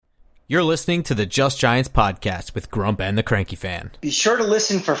You're listening to the Just Giants podcast with Grump and the Cranky Fan. Be sure to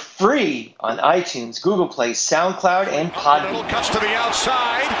listen for free on iTunes, Google Play, SoundCloud, and Podbean. Cuts to the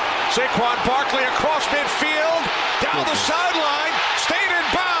outside. Saquon Barkley across midfield. Down the sideline. Stayed in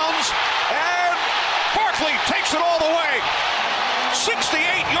bounds. And Barkley takes it all the way. 68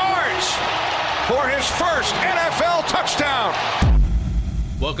 yards for his first NFL touchdown.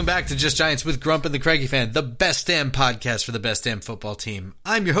 Welcome back to Just Giants with Grump and the Cranky Fan, the best damn podcast for the best damn football team.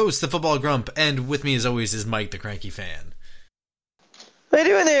 I'm your host, the Football Grump, and with me as always is Mike, the Cranky Fan. What are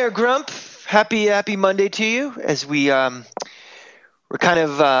you doing there, Grump? Happy Monday to you. As we're kind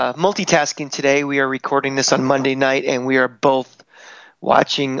of multitasking today. We are recording this on Monday night, and we are both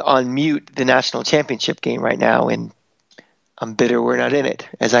watching on mute the national championship game right now, and I'm bitter we're not in it,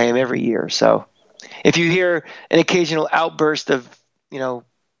 as I am every year. So if you hear an occasional outburst of,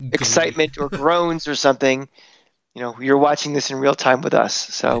 excitement or groans or something, you're watching this in real time with us.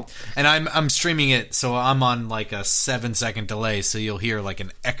 So, and I'm streaming it, so I'm on like a 7-second delay, so you'll hear like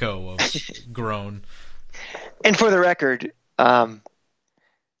an echo of groan. And for the record, I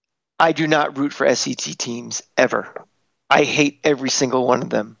do not root for SEC teams ever. I hate every single one of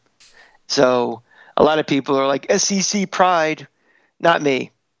them. So a lot of people are like, SEC pride. Not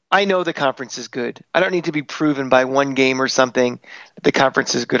me. I know the conference is good. I don't need to be proven by one game or something that the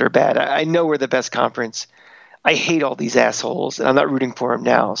conference is good or bad. I know we're the best conference. I hate all these assholes, and I'm not rooting for them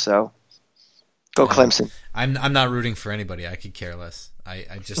now. So go Clemson. I'm not rooting for anybody. I could care less. I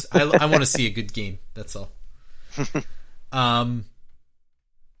want to see a good game. That's all. And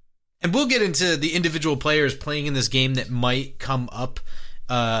we'll get into the individual players playing in this game that might come up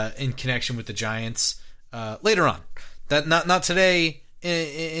in connection with the Giants later on. That not today.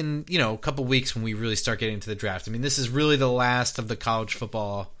 In a couple weeks when we really start getting into the draft. I mean, this is really the last of the college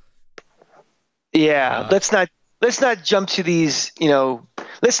football. Yeah, let's not jump to these.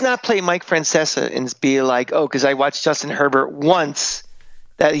 Let's not play Mike Francesa and be like, oh, because I watched Justin Herbert once,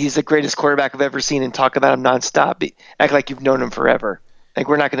 that he's the greatest quarterback I've ever seen, and talk about him nonstop. Act like you've known him forever. Like,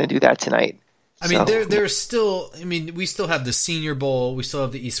 we're not going to do that tonight. I mean, there's still. I mean, we still have the Senior Bowl. We still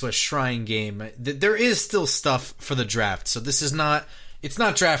have the East-West Shrine game. There is still stuff for the draft. So this is not. It's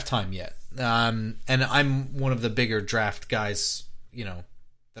not draft time yet, and I'm one of the bigger draft guys,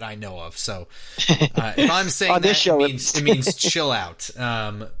 that I know of. So if I'm saying that, show, it means chill out.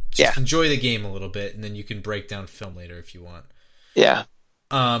 Just enjoy the game a little bit, and then you can break down film later if you want. Yeah.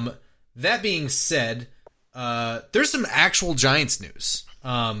 That being said, there's some actual Giants news.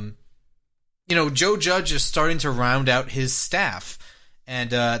 Joe Judge is starting to round out his staff, and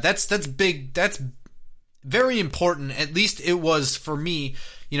that's big. That's very important. At least it was for me.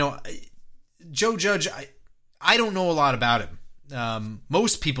 Joe Judge, I don't know a lot about him.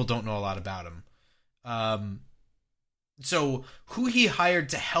 Most people don't know a lot about him. So who he hired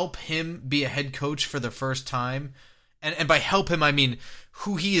to help him be a head coach for the first time, and by help him I mean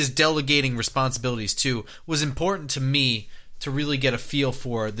who he is delegating responsibilities to, was important to me to really get a feel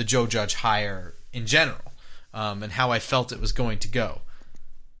for the Joe Judge hire in general, and how I felt it was going to go.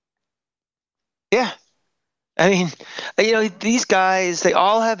 Yeah. I mean, these guys, they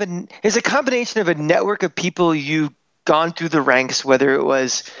all have it's a combination of a network of people you've gone through the ranks, whether it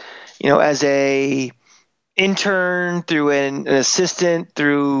was, as a intern, through an assistant,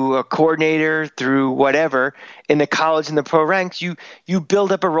 through a coordinator, through whatever, in the college and the pro ranks, you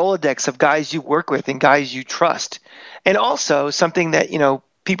build up a Rolodex of guys you work with and guys you trust. And also something that,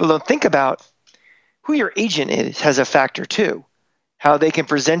 people don't think about, who your agent is has a factor too. How they can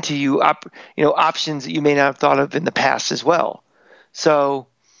present to you, options that you may not have thought of in the past as well. So,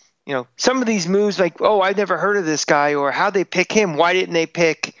 some of these moves, like, oh, I've never heard of this guy, or how they pick him. Why didn't they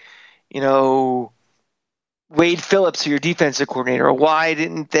pick, Wade Phillips, your defensive coordinator? Or why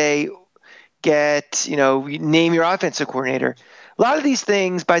didn't they get, name your offensive coordinator? A lot of these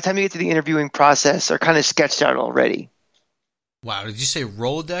things, by the time you get to the interviewing process, are kind of sketched out already. Wow, did you say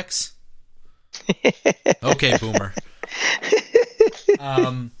Rolodex? Okay, boomer.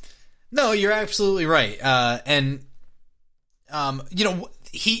 No, you're absolutely right.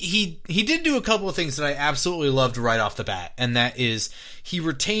 He did do a couple of things that I absolutely loved right off the bat, and that is he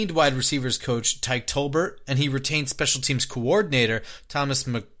retained wide receivers coach Tyke Tolbert, and he retained special teams coordinator Thomas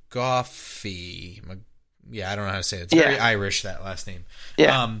McGaughey. I don't know how to say it. It's very Irish, that last name.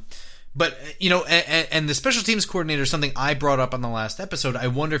 Yeah. But, and the special teams coordinator is something I brought up on the last episode. I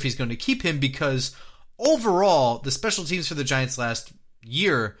wonder if he's going to keep him, because overall, the special teams for the Giants last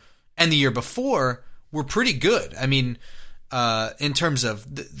year and the year before were pretty good. I mean, in terms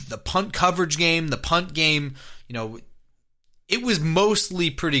of the punt coverage game, the punt game, it was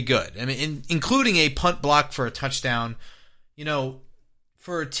mostly pretty good. I mean, including a punt block for a touchdown.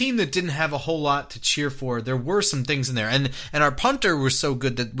 for a team that didn't have a whole lot to cheer for, there were some things in there. And our punter was so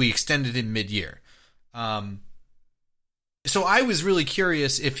good that we extended him mid-year. So I was really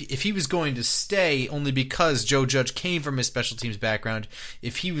curious if he was going to stay only because Joe Judge came from his special teams background,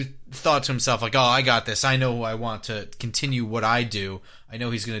 if he thought to himself, like, oh, I got this. I know I want to continue what I do. I know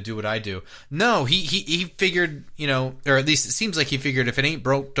he's going to do what I do. No, he figured, or at least it seems like he figured, if it ain't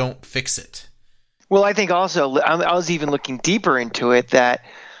broke, don't fix it. Well, I think also, I was even looking deeper into it, that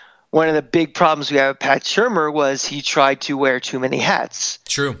one of the big problems we have with Pat Shurmur was he tried to wear too many hats.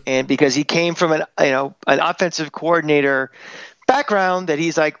 True. And because he came from an offensive coordinator background, that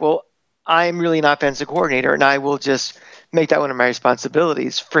he's like, well, I'm really an offensive coordinator, and I will just make that one of my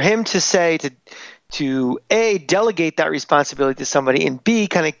responsibilities. For him to say to A, delegate that responsibility to somebody, and B,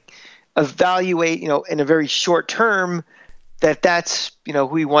 kind of evaluate, in a very short term, that's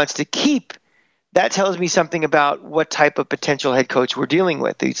who he wants to keep. That tells me something about what type of potential head coach we're dealing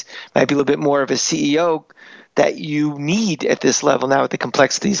with. He might be a little bit more of a CEO that you need at this level now with the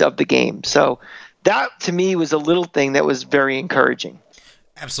complexities of the game. So that, to me, was a little thing that was very encouraging.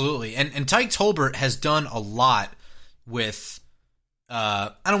 Absolutely. And Tyke Tolbert has done a lot with,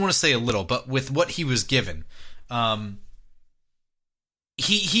 I don't want to say a little, but with what he was given.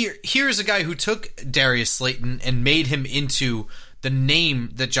 Here's a guy who took Darius Slayton and made him into the name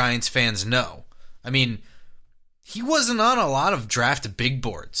that Giants fans know. I mean, he wasn't on a lot of draft big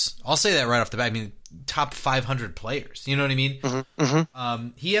boards. I'll say that right off the bat. I mean, top 500 players. You know what I mean? Mm-hmm, mm-hmm.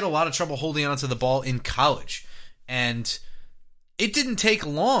 He had a lot of trouble holding onto the ball in college. And it didn't take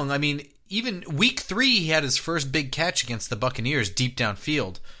long. I mean, even week 3, he had his first big catch against the Buccaneers deep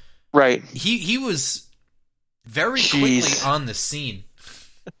downfield. Right. He was very quickly on the scene.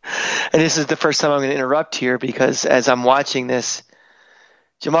 And this is the first time I'm going to interrupt here, because as I'm watching this,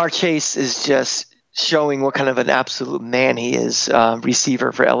 Ja'Marr Chase is just showing what kind of an absolute man he is,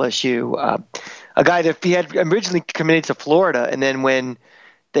 receiver for LSU. A guy that he had originally committed to Florida, and then when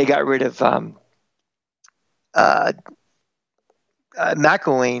they got rid of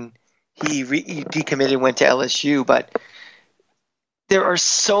McElwain, he decommitted and went to LSU. But there are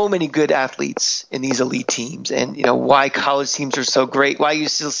so many good athletes in these elite teams, and why college teams are so great, why you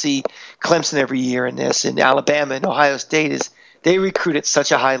still see Clemson every year in this, and Alabama and Ohio State is they recruit at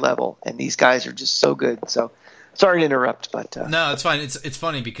such a high level, and these guys are just so good. So sorry to interrupt, but no, it's fine. It's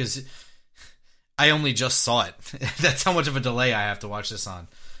funny because I only just saw it. That's how much of a delay I have to watch this on.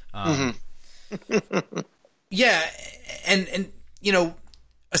 Yeah, and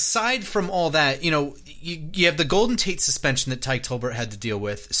aside from all that, you have the Golden Tate suspension that Tyke Tolbert had to deal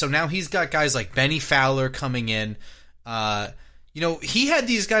with. So now he's got guys like Benny Fowler coming in. He had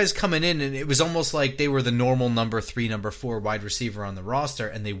these guys coming in, and it was almost like they were the normal number 3, number 4 wide receiver on the roster,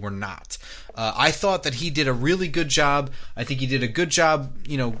 and they were not. I thought that he did a really good job. I think he did a good job,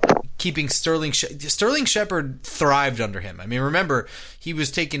 keeping Sterling Shepard thrived under him. I mean, remember, he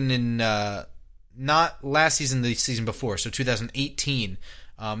was taken in not last season, the season before, so 2018.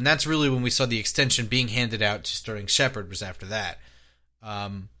 And that's really when we saw the extension being handed out to Sterling Shepard, was after that.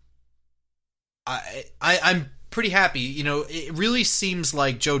 I'm pretty happy. It really seems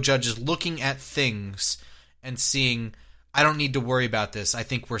like Joe Judge is looking at things and seeing, I don't need to worry about this. I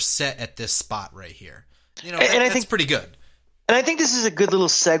think we're set at this spot right here. That's pretty good. And I think this is a good little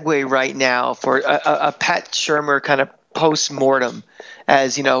segue right now for a Pat Shurmur kind of post-mortem,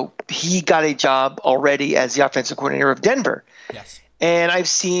 as, he got a job already as the offensive coordinator of Denver. Yes. And I've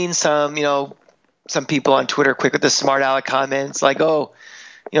seen some people on Twitter quick with the smart aleck comments like,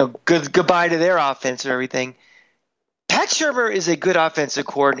 goodbye to their offense and everything. Pat Shurmur is a good offensive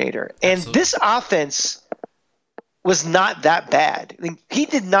coordinator, and Absolutely. This offense was not that bad. I mean, he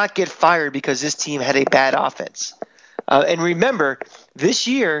did not get fired because this team had a bad offense. And remember, this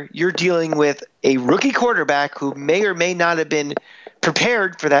year you're dealing with a rookie quarterback who may or may not have been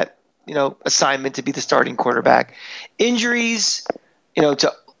prepared for that, assignment to be the starting quarterback. Injuries,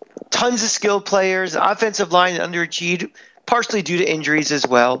 to tons of skilled players, offensive line underachieved, partially due to injuries as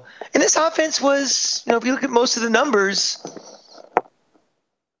well. And this offense was, if you look at most of the numbers,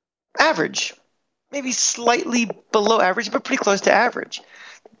 average. Maybe slightly below average, but pretty close to average.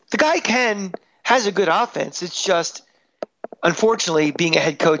 The guy has a good offense. It's just, unfortunately, being a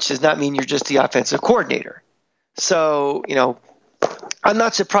head coach does not mean you're just the offensive coordinator. So, I'm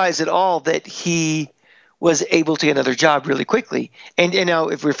not surprised at all that he was able to get another job really quickly. And now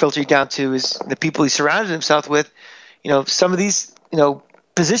if we're filtering down to the people he surrounded himself with, some of these,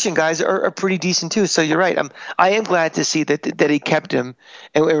 position guys are pretty decent too. So you're right. I am glad to see that he kept him,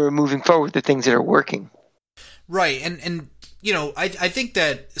 and we're moving forward with the things that are working. Right. And I think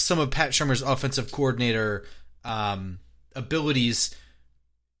that some of Pat Shurmur's offensive coordinator abilities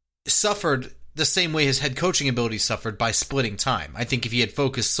suffered the same way his head coaching ability suffered, by splitting time. I think if he had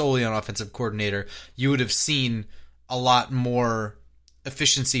focused solely on offensive coordinator, you would have seen a lot more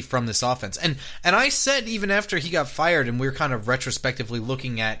efficiency from this offense. And I said, even after he got fired, and we were kind of retrospectively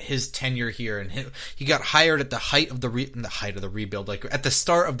looking at his tenure here, and he got hired at the height of the rebuild, like at the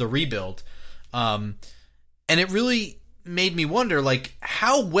start of the rebuild. And it really made me wonder, like,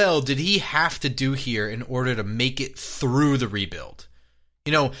 how well did he have to do here in order to make it through the rebuild?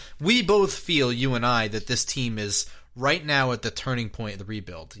 You know, we both feel, you and I, that this team is right now at the turning point of the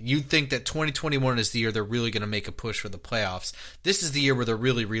rebuild. You'd think that 2021 is the year they're really going to make a push for the playoffs. This is the year where they're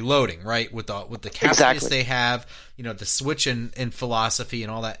really reloading, right? With the cap space they have, you know, the switch in philosophy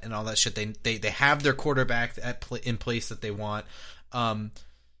and all that shit. They have their quarterback in place that they want.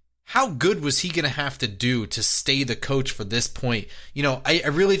 How good was he going to have to do to stay the coach for this point? You know, I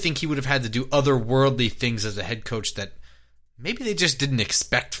really think he would have had to do otherworldly things as a head coach that maybe they just didn't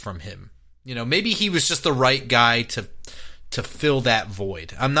expect from him. You know, maybe he was just the right guy to fill that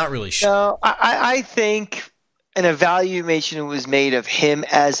void. I'm not really sure. No, I think an evaluation was made of him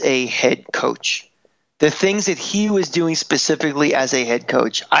as a head coach. The things that he was doing specifically as a head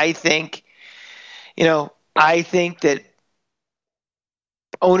coach. I think that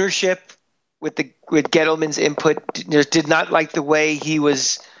ownership with Gettleman's input did not like the way he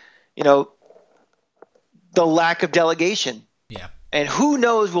was, the lack of delegation. Yeah. And who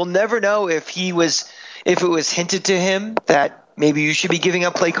knows, we'll never know if it was hinted to him that maybe you should be giving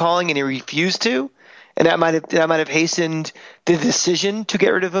up play calling and he refused to. And that might have hastened the decision to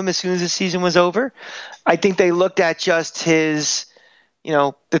get rid of him as soon as the season was over. I think they looked at just his,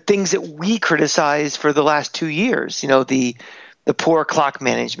 the things that we criticized for the last 2 years, the poor clock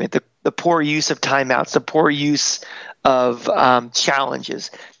management, the poor use of timeouts, the poor use of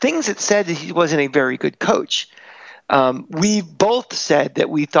challenges, things that said that he wasn't a very good coach. We both said that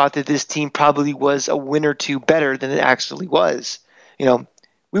we thought that this team probably was a win or two better than it actually was.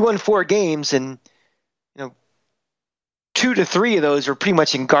 We won 4 games, and 2 to 3 of those were pretty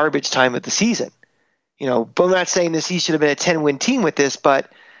much in garbage time of the season. But I'm not saying this he should have been a 10-win team with this,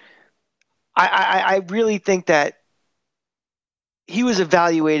 but I really think that he was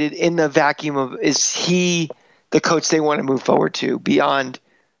evaluated in the vacuum of, is he the coach they want to move forward to beyond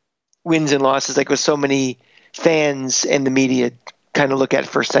wins and losses, like with so many fans and the media kind of look at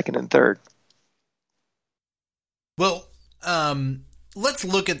first, second, and third. Well, let's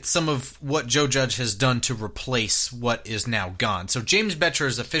look at some of what Joe Judge has done to replace what is now gone. So James Bettcher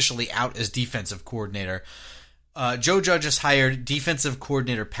is officially out as defensive coordinator. Joe Judge has hired defensive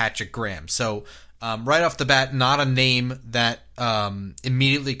coordinator Patrick Graham. So right off the bat, not a name that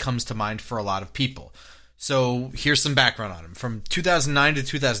immediately comes to mind for a lot of people. So here's some background on him. From 2009 to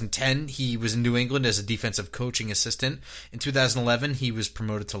 2010, he was in New England as a defensive coaching assistant. In 2011, he was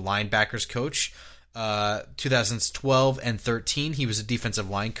promoted to linebackers coach. 2012 and 13, he was a defensive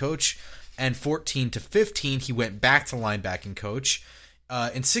line coach. And 14 to 15, he went back to linebacking coach.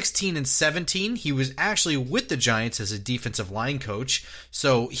 In 16 and 17, he was actually with the Giants as a defensive line coach.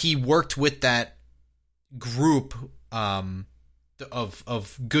 So he worked with that group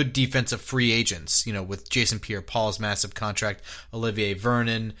of good defensive free agents, with Jason Pierre-Paul's massive contract, Olivier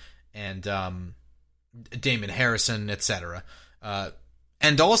Vernon, and Damon Harrison, etc.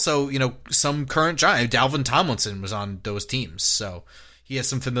 And also, some current Giant, Dalvin Tomlinson was on those teams, so he has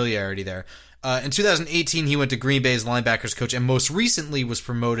some familiarity there. In 2018, he went to Green Bay as linebackers coach, and most recently was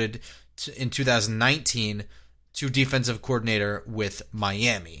promoted in 2019 to defensive coordinator with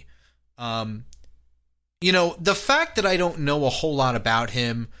Miami. The fact that I don't know a whole lot about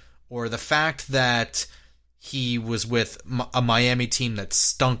him, or the fact that he was with a Miami team that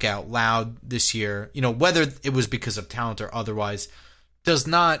stunk out loud this year, whether it was because of talent or otherwise, does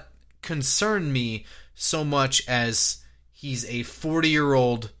not concern me so much as he's a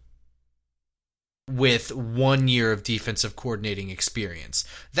 40-year-old with 1 year of defensive coordinating experience.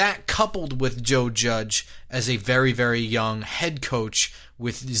 That, coupled with Joe Judge as a very, very young head coach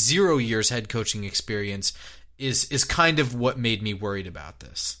with 0 years head coaching experience, is kind of what made me worried about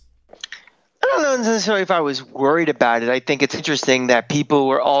this. I don't know necessarily if I was worried about it. I think it's interesting that people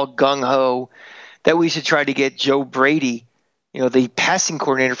were all gung-ho that we should try to get Joe Brady, the passing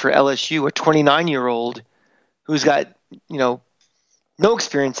coordinator for LSU, a 29-year-old who's got, no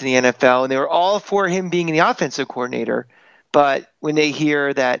experience in the NFL, and they were all for him being the offensive coordinator. But when they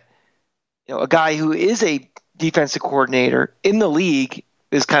hear that, a guy who is a defensive coordinator in the league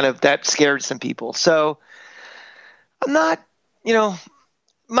is kind of, that scared some people. So I'm not,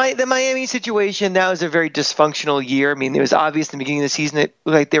 the Miami situation, that was a very dysfunctional year. I mean, it was obvious in the beginning of the season that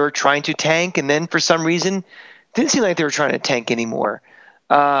like they were trying to tank, and then for some reason, it didn't seem like they were trying to tank anymore.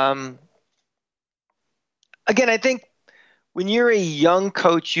 Again, I think when you're a young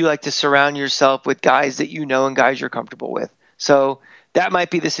coach, you like to surround yourself with guys that you know and guys you're comfortable with. So that might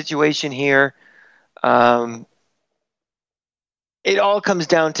be the situation here. It all comes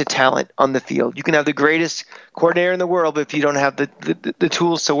down to talent on the field. You can have the greatest coordinator in the world, but if you don't have the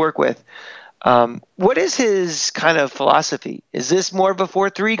tools to work with. What is his kind of philosophy? Is this more of a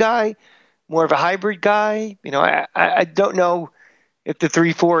 4-3 guy, more of a hybrid guy? I don't know if the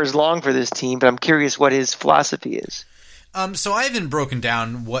 3-4 is long for this team, but I'm curious what his philosophy is. So I haven't broken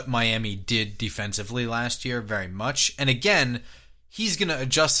down what Miami did defensively last year very much. And again, he's going to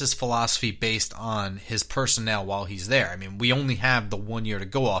adjust his philosophy based on his personnel while he's there. I mean, we only have the 1 year to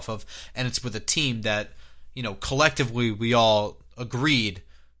go off of, and it's with a team that, collectively we all agreed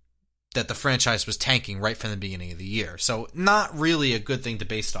that the franchise was tanking right from the beginning of the year. So not really a good thing to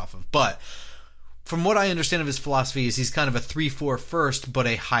base it off of. But from what I understand of his philosophy is he's kind of a 3-4 first, but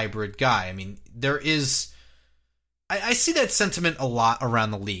a hybrid guy. I mean, I see that sentiment a lot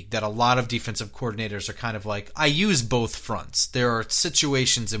around the league, that a lot of defensive coordinators are kind of like, I use both fronts. There are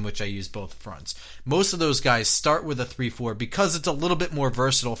situations in which I use both fronts. Most of those guys start with a 3-4 because it's a little bit more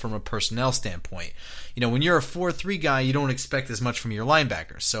versatile from a personnel standpoint. When you're a 4-3 guy, you don't expect as much from your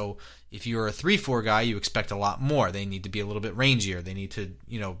linebackers. So if you're a 3-4 guy, you expect a lot more. They need to be a little bit rangier. They need to,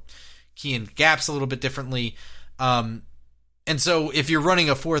 key in gaps a little bit differently. And so if you're running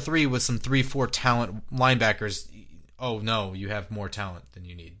a 4-3 with some 3-4 talent linebackers, oh no, you have more talent than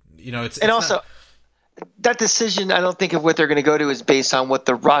you need. That decision, I don't think of what they're going to go to is based on what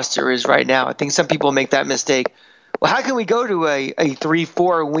the roster is right now. I think some people make that mistake. Well, how can we go to a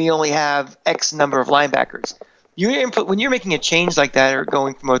 3-4 when we only have X number of linebackers? When you're making a change like that or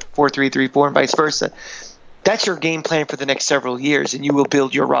going from a 4-3, 3-4 and vice versa, that's your game plan for the next several years, and you will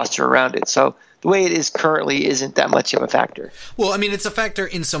build your roster around it. So the way it is currently isn't that much of a factor. Well, I mean, it's a factor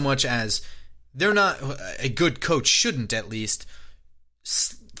in so much as they're not, a good coach shouldn't at least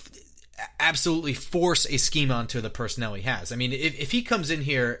absolutely force a scheme onto the personnel he has. I mean, if he comes in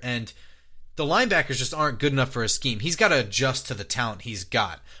here and the linebackers just aren't good enough for a scheme, he's got to adjust to the talent he's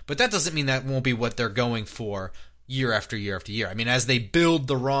got. But that doesn't mean that won't be what they're going for year after year after year. I mean, as they build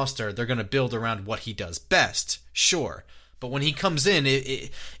the roster, they're going to build around what he does best, sure. But when he comes in,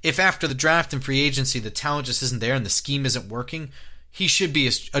 if after the draft and free agency the talent just isn't there and the scheme isn't working, he should be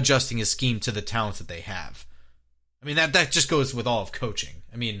adjusting his scheme to the talent that they have. I mean, that just goes with all of coaching.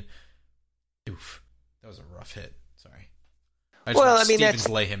 I mean, oof, that was a rough hit. Sorry. Stevens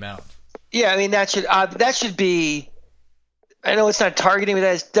lay him out. Yeah, I mean, that should be, I know it's not targeting, but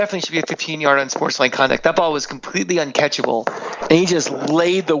that definitely should be a 15-yard unsportsmanlike conduct. That ball was completely uncatchable, and he just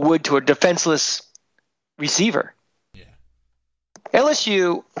laid the wood to a defenseless receiver. Yeah.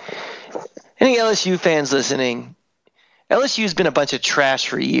 LSU, any LSU fans listening, LSU's been a bunch of trash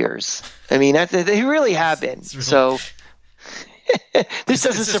for years. I mean, they really have been. Really, so this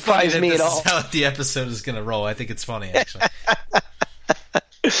doesn't surprise me at all. This is how the episode is going to roll. I think it's funny, actually.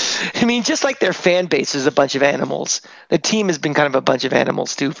 I mean, just like their fan base is a bunch of animals, the team has been kind of a bunch of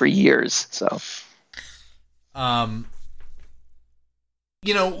animals too for years. So,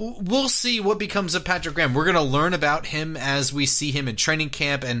 we'll see what becomes of Patrick Graham. We're going to learn about him as we see him in training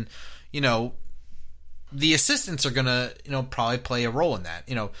camp, and the assistants are going to, probably play a role in that.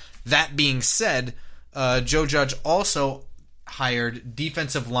 That being said, Joe Judge also hired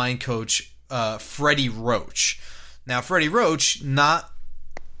defensive line coach Freddie Roach. Now, Freddie Roach, not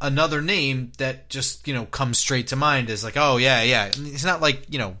another name that just, comes straight to mind as like, oh, yeah. It's not like,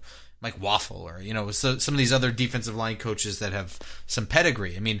 Mike Waffle or, some of these other defensive line coaches that have some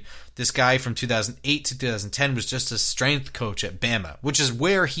pedigree. I mean, this guy from 2008 to 2010 was just a strength coach at Bama, which is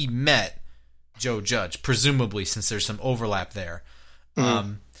where he met Joe Judge, presumably, since there's some overlap there.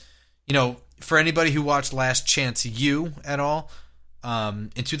 Mm. For anybody who watched Last Chance U at all,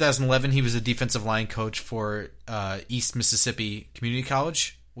 in 2011 he was a defensive line coach for East Mississippi Community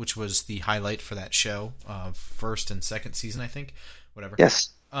College, which was the highlight for that show, first and second season, I think. Whatever. Yes.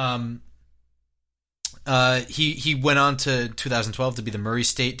 He went on to 2012 to be the Murray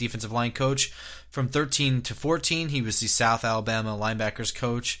State defensive line coach. From 13 to 14, he was the South Alabama linebackers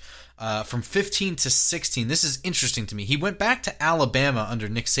coach. From 15 to 16, this is interesting to me. He went back to Alabama under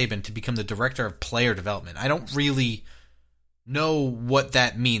Nick Saban to become the director of player development. I don't really know what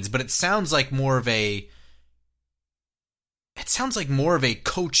that means, but it sounds like more of a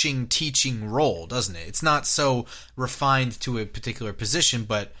coaching, teaching role, doesn't it? It's not so refined to a particular position,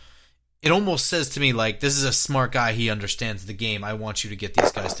 but it almost says to me like, this is a smart guy. He understands the game. I want you to get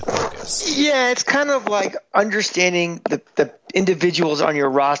these guys to focus. Yeah, it's kind of like understanding the individuals on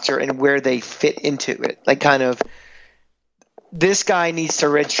your roster and where they fit into it. Like kind of this guy needs to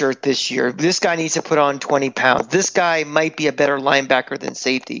redshirt this year. This guy needs to put on 20 pounds. This guy might be a better linebacker than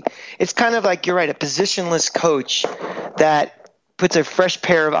safety. It's kind of like, you're right, a positionless coach that puts a fresh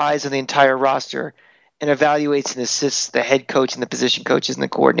pair of eyes on the entire roster and evaluates and assists the head coach and the position coaches and the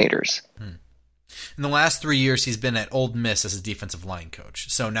coordinators. In the last 3 years, he's been at Ole Miss as a defensive line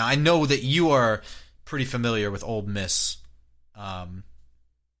coach. So now I know that you are pretty familiar with Ole Miss.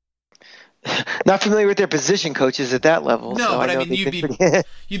 Not familiar with their position coaches at that level. No, so but I mean,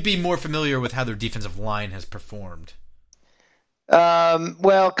 you'd be more familiar with how their defensive line has performed.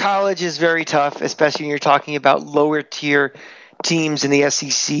 Well, college is very tough, especially when you're talking about lower tier teams in the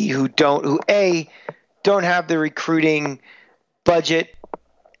SEC who don't have the recruiting budget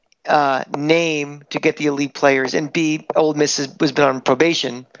name to get the elite players, and B, Ole Miss has been on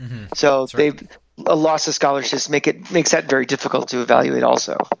probation, so they've lost the scholarships makes that very difficult to evaluate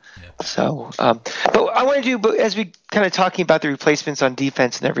also. Yeah. So, but I want to do, as we kind of talking about the replacements on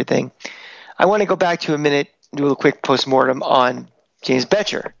defense and everything, I want to go back to a minute and do a quick postmortem on James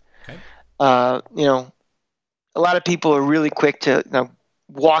Bettcher. Okay. A lot of people are really quick to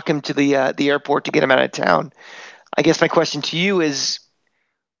walk him to the airport to get him out of town. I guess my question to you is,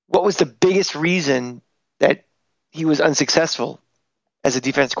 what was the biggest reason that he was unsuccessful as a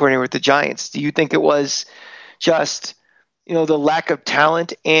defense coordinator with the Giants? Do you think it was just, the lack of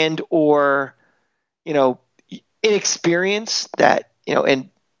talent and or, inexperience that, and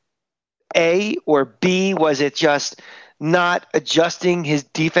A, or B, was it just not adjusting his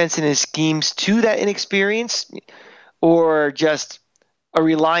defense and his schemes to that inexperience, or just a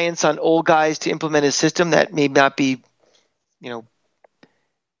reliance on old guys to implement a system that may not be,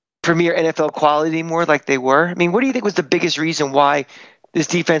 premier NFL quality anymore like they were? I mean, what do you think was the biggest reason why this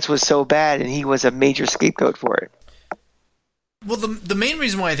defense was so bad and he was a major scapegoat for it? Well, the main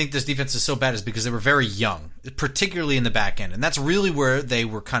reason why I think this defense is so bad is because they were very young, particularly in the back end, and that's really where they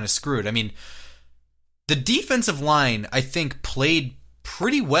were kind of screwed. I mean, the defensive line, I think, played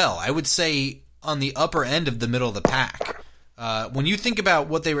pretty well. I would say on the upper end of the middle of the pack. When you think about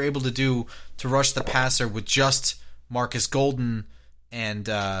what they were able to do to rush the passer with just Marcus Golden and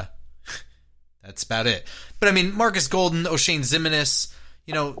that's about it. But I mean, Marcus Golden, O'Shane Ximines,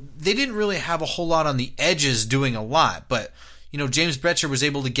 they didn't really have a whole lot on the edges doing a lot. But, James Bettcher was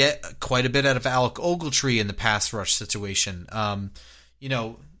able to get quite a bit out of Alec Ogletree in the pass rush situation.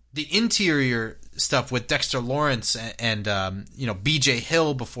 The interior stuff with Dexter Lawrence and B.J.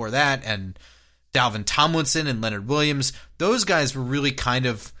 Hill before that, and Dalvin Tomlinson and Leonard Williams, those guys were really kind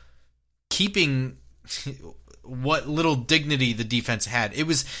of keeping what little dignity the defense had. It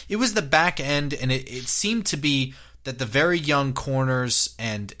was the back end, and it seemed to be that the very young corners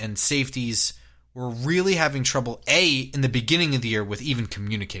and safeties were really having trouble, in the beginning of the year, with even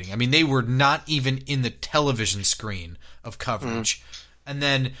communicating. I mean, they were not even in the television screen of coverage. And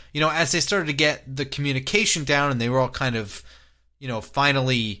then, as they started to get the communication down and they were all kind of,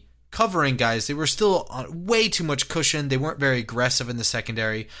 finally covering guys, they were still on way too much cushion. They weren't very aggressive in the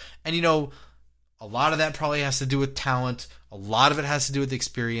secondary. And, a lot of that probably has to do with talent. A lot of it has to do with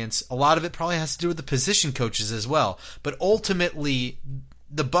experience. A lot of it probably has to do with the position coaches as well. But ultimately,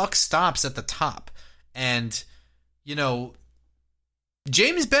 the buck stops at the top. And,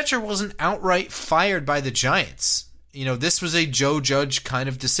 James Bettcher wasn't outright fired by the Giants. This was a Joe Judge kind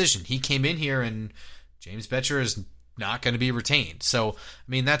of decision. He came in here, and James Bettcher is not going to be retained. So, I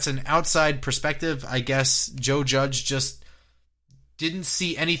mean, that's an outside perspective. I guess Joe Judge just didn't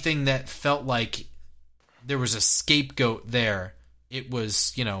see anything that felt like there was a scapegoat there. It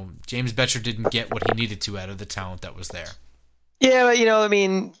was, James Bettcher didn't get what he needed to out of the talent that was there. Yeah, but, I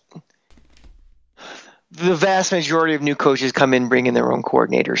mean, the vast majority of new coaches come in bringing their own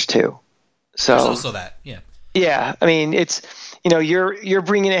coordinators too. So there's also that, yeah. Yeah, I mean, it's, you're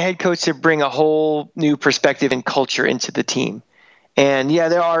bringing a head coach to bring a whole new perspective and culture into the team. And yeah,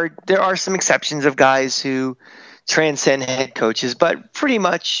 there are some exceptions of guys who transcend head coaches, but pretty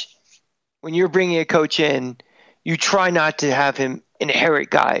much when you're bringing a coach in, you try not to have him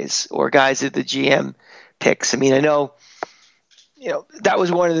inherit guys or guys that the GM picks. I mean, I know, that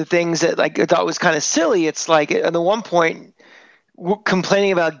was one of the things that I thought was kind of silly. It's like at the one point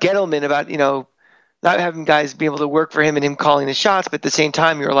complaining about Gettleman about, not having guys be able to work for him and him calling the shots, but at the same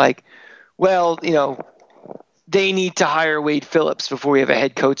time you're like, well, they need to hire Wade Phillips before we have a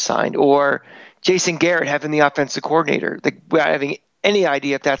head coach signed, or Jason Garrett having the offensive coordinator, without having any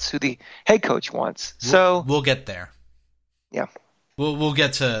idea if that's who the head coach wants. So we'll get there. Yeah, we'll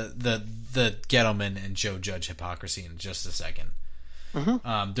get to the Gettleman and Joe Judge hypocrisy in just a second.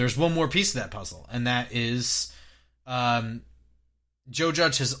 Mm-hmm. There's one more piece of that puzzle, and that is Joe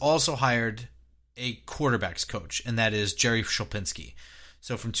Judge has also hired a quarterback's coach, and that is Jerry Shulpinski.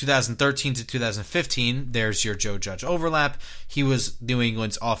 So from 2013 to 2015, there's your Joe Judge overlap. He was New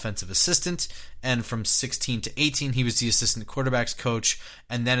England's offensive assistant, and from 16 to 18, he was the assistant quarterback's coach,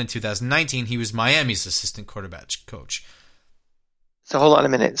 and then in 2019, he was Miami's assistant quarterback's coach. So hold on a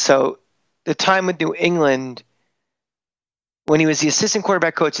minute. So the time with New England, when he was the assistant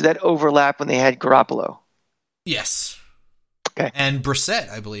quarterback coach, did that overlap when they had Garoppolo? Yes. Okay. And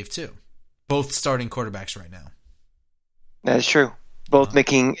Brissett, I believe, too. Both starting quarterbacks right now. That is true. Both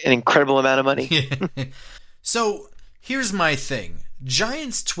making an incredible amount of money. So here's my thing.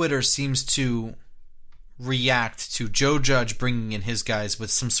 Giants Twitter seems to react to Joe Judge bringing in his guys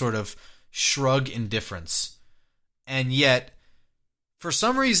with some sort of shrug indifference. And yet, for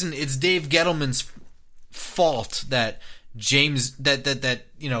some reason, it's Dave Gettleman's fault that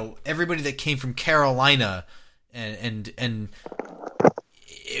everybody that came from Carolina and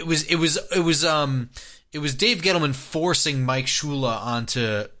it was Dave Gettleman forcing Mike Shula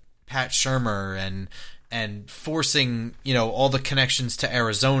onto Pat Shurmur and forcing, all the connections to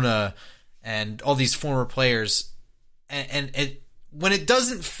Arizona and all these former players. And when it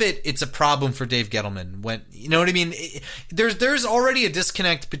doesn't fit, it's a problem for Dave Gettleman. When, you know what I mean? There's already a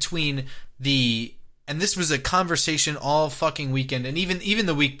disconnect between and this was a conversation all fucking weekend and even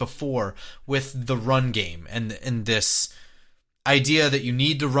the week before with the run game and this idea that you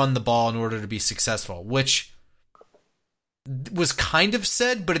need to run the ball in order to be successful, which was kind of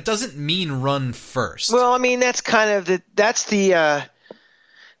said, but it doesn't mean run first. Well, I mean, that's kind of the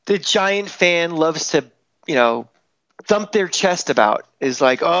Giant fan loves to, thump their chest about, is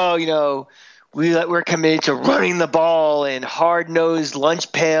like, we're committed to running the ball and hard-nosed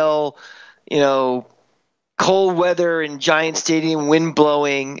lunch pail, cold weather in Giant Stadium, wind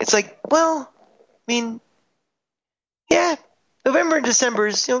blowing. It's like, well, I mean, yeah, November and December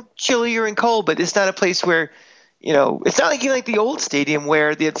is, chillier and cold, but it's not a place where, it's not like you like the old stadium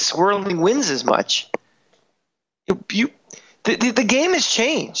where the swirling winds as much. The game has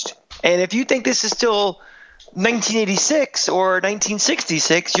changed. And if you think this is still 1986 or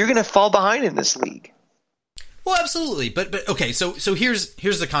 1966, you're going to fall behind in this league. Well, absolutely. But okay, so here's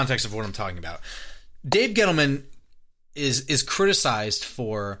the context of what I'm talking about. Dave Gettleman is criticized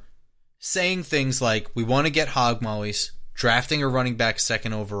for saying things like, we want to get hog mollies, drafting a running back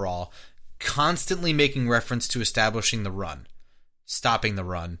second overall, constantly making reference to establishing the run, stopping the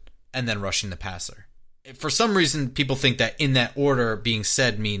run, and then rushing the passer. For some reason, people think that in that order being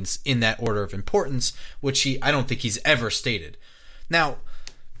said means in that order of importance, which I don't think he's ever stated. Now,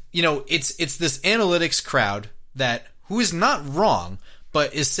 it's this analytics crowd who is not wrong,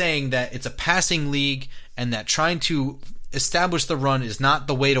 but is saying that it's a passing league and that trying to establish the run is not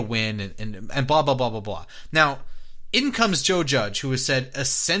the way to win and blah, blah, blah, blah, blah. Now, in comes Joe Judge, who has said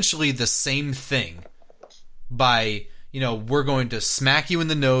essentially the same thing by, we're going to smack you in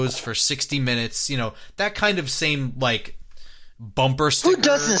the nose for 60 minutes, that kind of same, bumper sticker. Who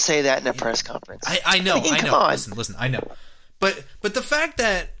doesn't say that in a press conference? I know. Come on. Listen, I know. But the fact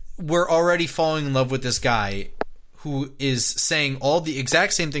that we're already falling in love with this guy who is saying all the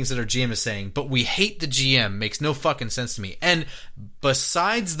exact same things that our GM is saying, but we hate the GM makes no fucking sense to me. And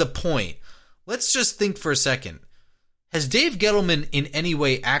besides the point, let's just think for a second. Has Dave Gettleman in any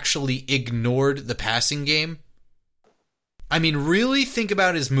way actually ignored the passing game? I mean, really think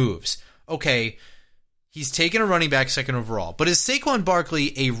about his moves. Okay, he's taken a running back second overall, but is Saquon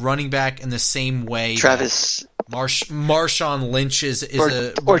Barkley a running back in the same way Travis Marshawn Lynch is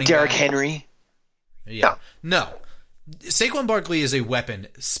or Derrick Henry? Yeah. No. Saquon Barkley is a weapon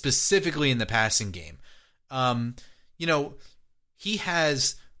specifically in the passing game. He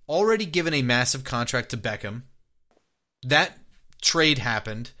has already given a massive contract to Beckham. That trade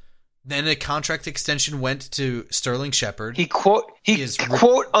happened. Then a contract extension went to Sterling Shepard. He quote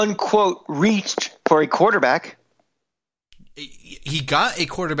unquote reached for a quarterback. He got a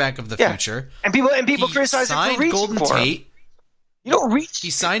quarterback of the future, and people criticize him for reaching Golden for Tate. him. You don't reach. He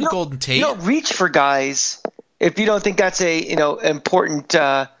signed Golden Tate. You don't reach for guys if you don't think that's a important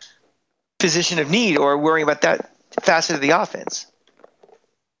position of need or worrying about that facet of the offense.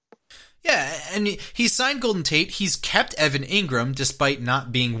 Yeah, and he signed Golden Tate. He's kept Evan Ingram despite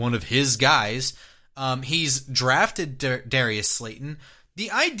not being one of his guys. He's drafted Darius Slayton.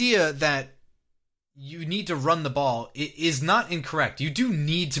 The idea that you need to run the ball is not incorrect. You do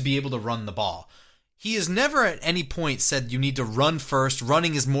need to be able to run the ball. He has never at any point said you need to run first.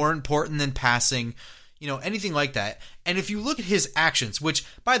 Running is more important than passing, anything like that. And if you look at his actions, which,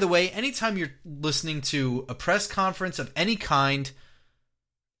 by the way, anytime you're listening to a press conference of any kind,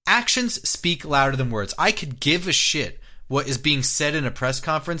 actions speak louder than words. I could give a shit what is being said in a press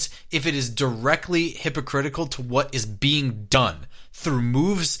conference if it is directly hypocritical to what is being done through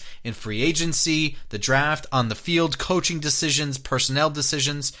moves in free agency, the draft, on the field, coaching decisions, personnel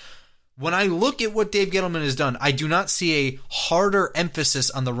decisions. When I look at what Dave Gettleman has done, I do not see a harder emphasis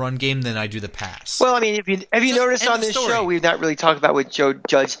on the run game than I do the pass. Well, I mean, have you noticed on this show, we've not really talked about what Joe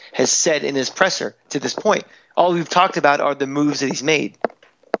Judge has said in his presser to this point. All we've talked about are the moves that he's made.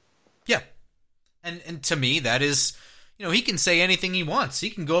 Yeah. And to me, that is, he can say anything he wants.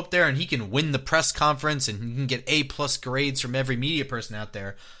 He can go up there and he can win the press conference and he can get A+ grades from every media person out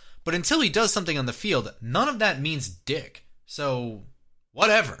there. But until he does something on the field, none of that means dick. So,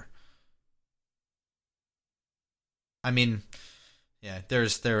 whatever. I mean, yeah, there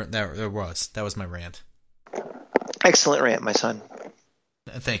was. That was my rant. Excellent rant, my son.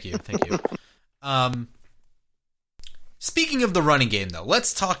 Thank you. Speaking of the running game, though,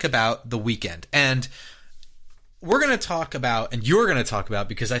 let's talk about the weekend. And we're going to talk about, and you're going to talk about,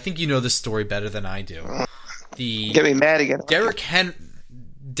 because I think you know this story better than I do. Get me mad again. Derrick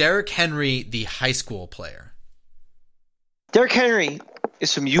Henry, the high school player. Derrick Henry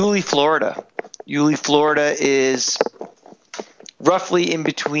is from Yulee, Florida. Yulee, Florida is roughly in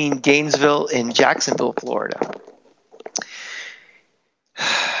between Gainesville and Jacksonville, Florida.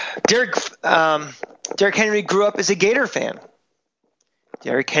 Derrick Henry grew up as a Gator fan.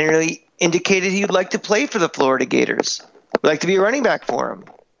 Derrick Henry indicated he would like to play for the Florida Gators. Would like to be a running back for him.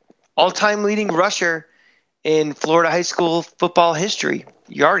 All-time leading rusher in Florida high school football history,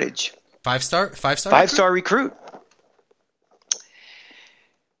 yardage. Five-star recruit.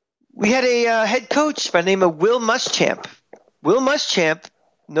 We had a head coach by the name of Will Muschamp. Will Muschamp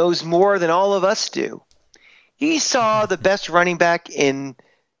knows more than all of us do. He saw the best running back in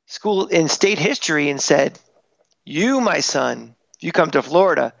state history and said, "You, my son, if you come to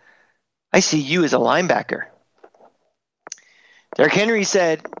Florida, I see you as a linebacker." Derrick Henry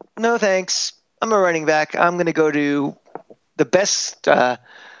said, "No, thanks. I'm a running back. I'm going to go to the best, the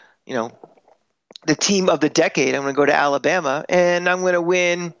team of the decade. I'm going to go to Alabama, and I'm going to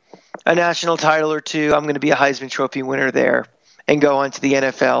win a national title or two. I'm going to be a Heisman Trophy winner there and go on to the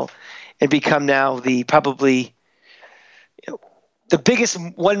NFL and become now the biggest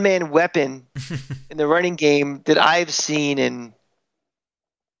one-man weapon in the running game that I've seen in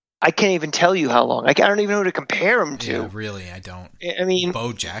I can't even tell you how long. I don't even know who to compare him to. Yeah, really, I don't. I mean,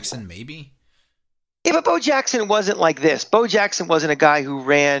 Bo Jackson, maybe? Yeah, but Bo Jackson wasn't like this. Bo Jackson wasn't a guy who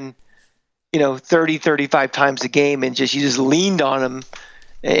ran, 30, 35 times a game and you just leaned on him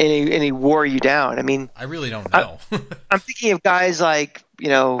and he wore you down. I mean, I really don't know. I'm thinking of guys like,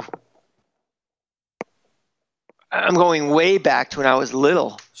 I'm going way back to when I was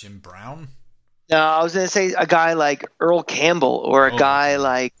little. Jim Brown? No, I was going to say a guy like Earl Campbell or a guy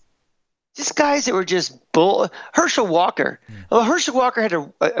like just guys that were just Herschel Walker. Well, Herschel Walker had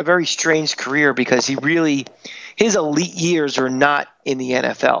a very strange career because his elite years were not in the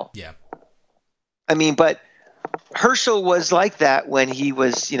NFL. Yeah. I mean, but Herschel was like that when he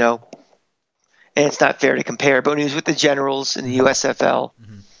was, and it's not fair to compare, but when he was with the Generals in the USFL.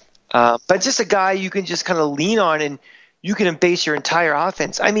 Mm-hmm. But just a guy you can just kind of lean on and you can base your entire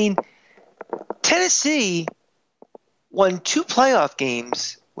offense. I mean, Tennessee won 2 playoff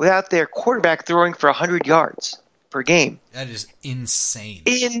games without their quarterback throwing for 100 yards per game. That is insane.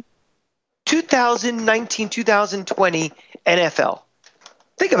 In 2019-2020 NFL.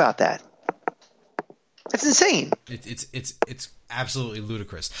 Think about that. That's insane. It's absolutely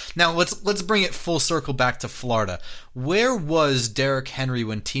ludicrous. Now let's bring it full circle back to Florida. Where was Derrick Henry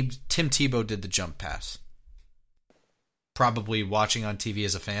when Tim Tebow did the jump pass? Probably watching on TV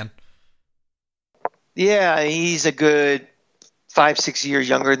as a fan. Yeah, he's a good 5-6 years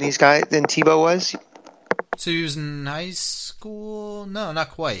younger than than Tebow was. So he was in high school? No,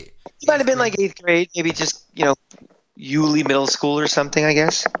 not quite. He might have been like 8th grade, maybe just, Yulee Middle School or something, I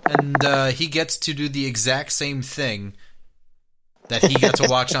guess. And he gets to do the exact same thing that he got to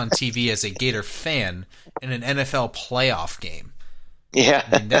watch on TV as a Gator fan in an NFL playoff game. Yeah.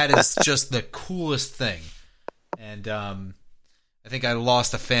 I mean, that is just the coolest thing. And I think I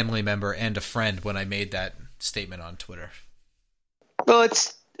lost a family member and a friend when I made that statement on Twitter. Well,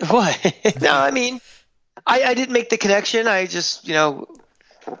 it's what? No, I mean, I didn't make the connection. I just, the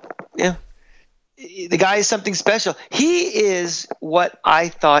guy is something special. He is what I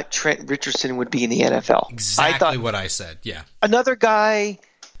thought Trent Richardson would be in the NFL. Exactly what I said, yeah. Another guy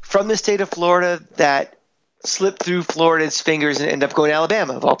from the state of Florida that slipped through Florida's fingers and ended up going to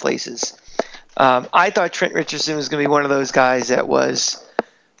Alabama, of all places. I thought Trent Richardson was going to be one of those guys that was,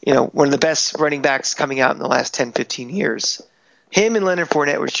 one of the best running backs coming out in the last 10, 15 years. Him and Leonard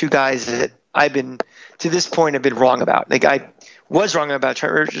Fournette were 2 guys that I've been to this point have been wrong about. Like I was wrong about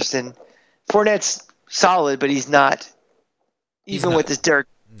Trent Richardson. Fournette's solid, but he's not. Even with this Derek,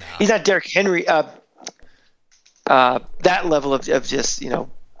 he's not Derrick Henry. That level of just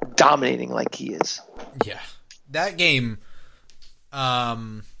dominating like he is. Yeah, that game.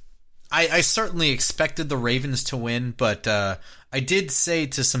 I certainly expected the Ravens to win, but I did say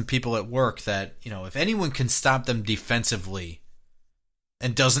to some people at work that if anyone can stop them defensively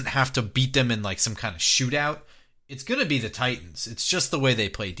and doesn't have to beat them in like some kind of shootout, it's going to be the Titans. It's just the way they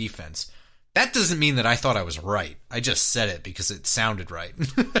play defense. That doesn't mean that I thought I was right. I just said it because it sounded right.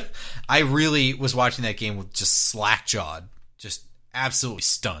 I really was watching that game with just slack-jawed, just absolutely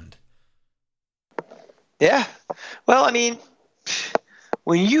stunned. Yeah. Well, I mean,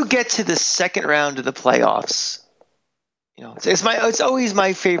 when you get to the second round of the playoffs, it's always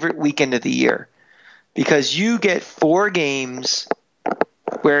my favorite weekend of the year because you get 4 games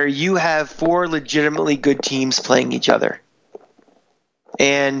where you have 4 legitimately good teams playing each other.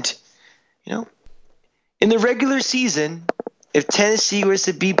 And in the regular season, if Tennessee was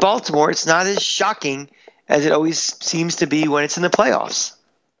to beat Baltimore, it's not as shocking as it always seems to be when it's in the playoffs.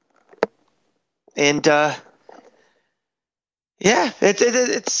 And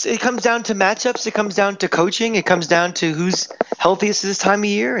it comes down to matchups. It comes down to coaching. It comes down to who's healthiest this time of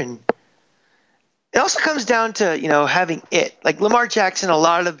year, and it also comes down to having it. Like Lamar Jackson, a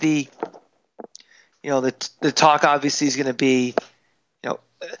lot of the the talk obviously is going to be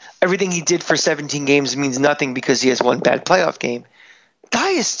everything he did for 17 games means nothing because he has one bad playoff game.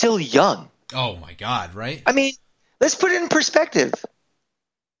 Guy is still young. Oh my God, right? I mean, let's put it in perspective.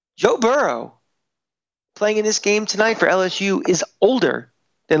 Joe Burrow playing in this game tonight for LSU is older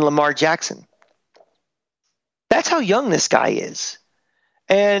than Lamar Jackson. That's how young this guy is.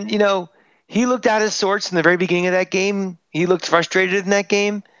 And, he looked out of sorts in the very beginning of that game. He looked frustrated in that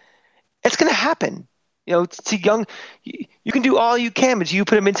game. It's going to happen. It's young. You can do all you can, but you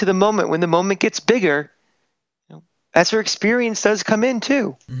put him into the moment. When the moment gets bigger, that's where experience does come in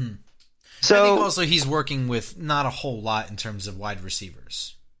too. Mm-hmm. So I think also he's working with not a whole lot in terms of wide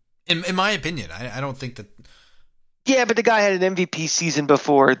receivers. In my opinion, I don't think that. Yeah, but the guy had an MVP season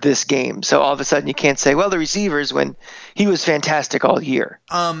before this game, so all of a sudden you can't say, well, the receivers when he was fantastic all year.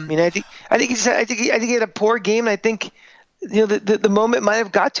 I mean, I think he had a poor game. And I think the moment might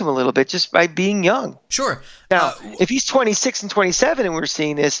have got to him a little bit just by being young. Sure. Now, if he's 26 and 27 and we're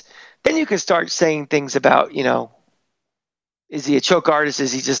seeing this, then you can start saying things about is he a choke artist?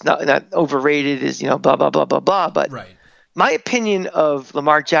 Is he just not overrated? Is blah blah blah blah blah. But right. My opinion of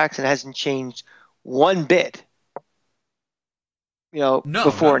Lamar Jackson hasn't changed one bit.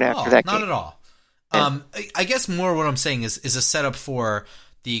 Before and after that game. Not at all. Yeah. I guess more what I'm saying is a setup for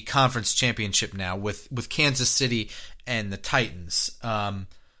the conference championship now with Kansas City and the Titans.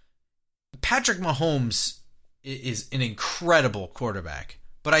 Patrick Mahomes is an incredible quarterback,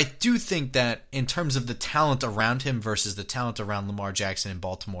 but I do think that in terms of the talent around him versus the talent around Lamar Jackson in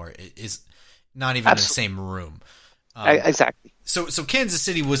Baltimore, it is not even Absolutely. In the same room. Exactly. So Kansas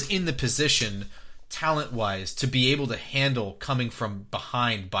City was in the position, talent-wise, to be able to handle coming from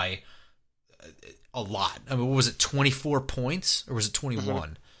behind by a lot. I mean, what was it, 24 points? Or was it 21?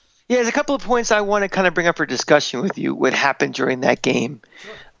 Mm-hmm. Yeah, there's a couple of points I want to kind of bring up for discussion with you what happened during that game.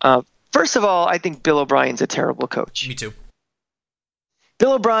 Sure. First of all, I think Bill O'Brien's a terrible coach. Me too.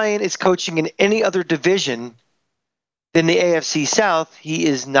 Bill O'Brien is coaching in any other division than the AFC South. He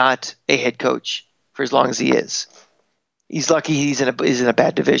is not a head coach for as long as he is. He's lucky he's in a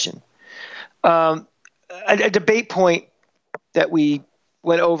bad division. A debate point that we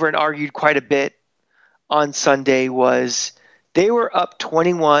went over and argued quite a bit on Sunday was they were up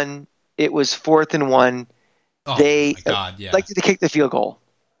 21. It was 4th and 1. Oh, they my God, yeah. Liked to kick the field goal.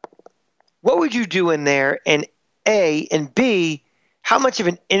 What would you do in there? And A, and B, how much of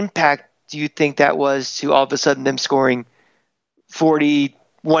an impact do you think that was to all of a sudden them scoring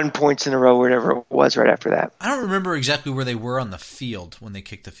 41 points in a row, whatever it was right after that? I don't remember exactly where they were on the field when they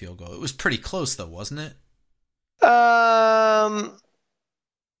kicked the field goal. It was pretty close, though, wasn't it?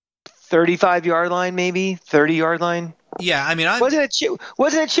 35-yard line, maybe 30-yard line. Yeah, I mean, wasn't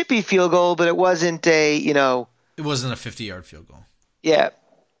a chippy field goal, but it wasn't a It wasn't a 50-yard field goal. Yeah.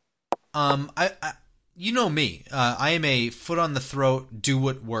 You know me. I am a foot on the throat, do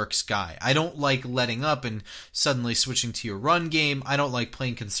what works guy. I don't like letting up and suddenly switching to your run game. I don't like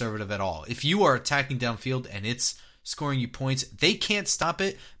playing conservative at all. If you are attacking downfield and it's scoring you points, they can't stop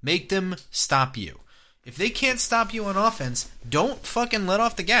it. Make them stop you. If they can't stop you on offense, don't fucking let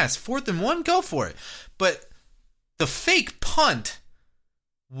off the gas. 4th and 1, go for it. But the fake punt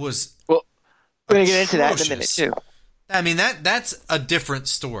was Well, we're going to get into that in a minute, too. I mean, that's a different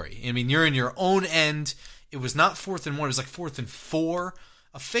story. I mean, you're in your own end. It was not 4th and 1. It was like 4th and 4.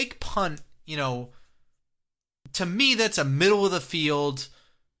 A fake punt, to me, that's a middle of the field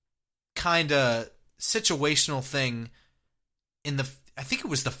kind of situational thing. I think it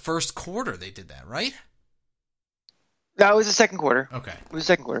was the first quarter they did that, right? That was the second quarter. Okay. It was the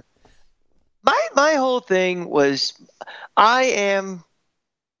second quarter. My whole thing was, I am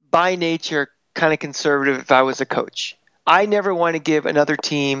by nature kind of conservative if I was a coach. I never want to give another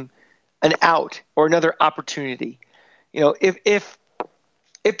team an out or another opportunity. If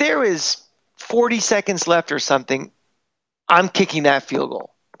there was 40 seconds left or something, I'm kicking that field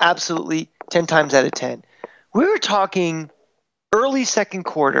goal. Absolutely, 10 times out of 10. We were talking early second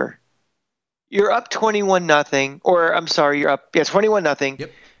quarter. You're up 21-0, or I'm sorry, you're up 21-0.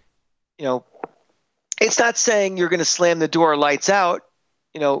 Yep. It's not saying you're going to slam the door lights out.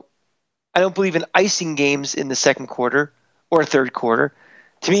 I don't believe in icing games in the second quarter or third quarter.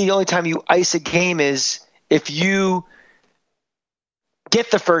 To me, the only time you ice a game is if you get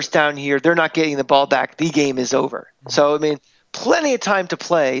the first down here, they're not getting the ball back. The game is over. So, I mean, plenty of time to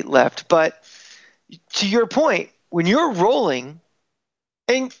play left. But to your point, when you're rolling,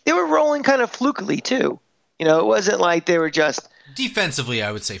 and they were rolling kind of flukily too. It wasn't like they were just defensively.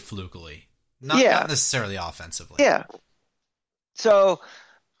 I would say flukily, not necessarily offensively. Yeah. So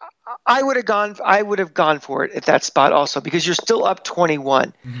I would have gone for it at that spot also because you're still up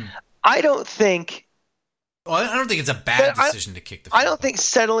 21. Mm-hmm. I don't think. Well, I don't think it's a bad decision to kick the field goal. I don't think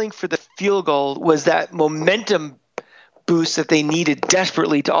settling for the field goal was that momentum boost that they needed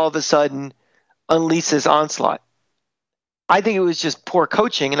desperately to all of a sudden unleash this onslaught. I think it was just poor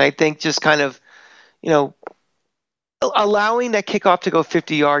coaching, and I think just kind of, allowing that kickoff to go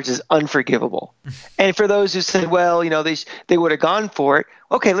 50 yards is unforgivable. And for those who said, well, they would have gone for it.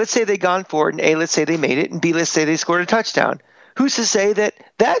 Okay, let's say they gone for it, and A, let's say they made it, and B, let's say they scored a touchdown. Who's to say that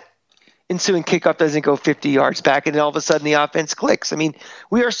ensuing kickoff doesn't go 50 yards back, and then all of a sudden the offense clicks? I mean,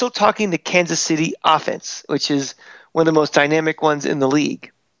 we are still talking the Kansas City offense, which is one of the most dynamic ones in the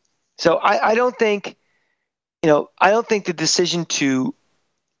league. So I don't think the decision to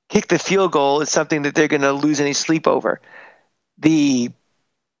kick the field goal is something that they're going to lose any sleep over. The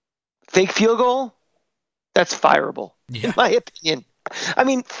fake field goal, that's fireable, in my opinion. I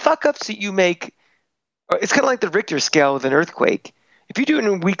mean, fuck-ups that you make, it's kind of like the Richter scale with an earthquake. If you do it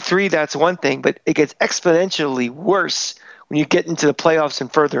in week 3, that's one thing, but it gets exponentially worse when you get into the playoffs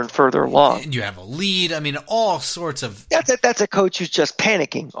and further along. And you have a lead. I mean, all sorts of... That's a coach who's just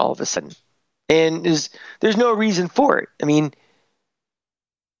panicking all of a sudden. And there's no reason for it. I mean,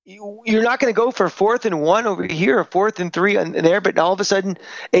 you're not going to go for 4th and 1 over here or 4th and 3 there, but all of a sudden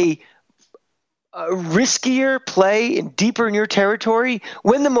a riskier play and deeper in your territory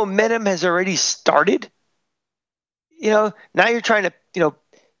when the momentum has already started. Now you're trying to,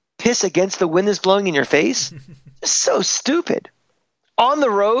 piss against the wind that's blowing in your face. It's so stupid. On the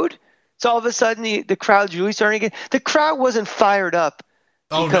road, so all of a sudden the crowd's really starting again. The crowd wasn't fired up.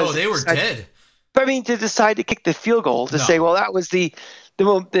 Oh, no, they were dead. But I mean, to decide to kick the field goal, to say, well, that was the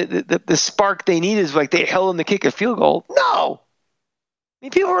spark they needed, is like they held them to kick a field goal. No. I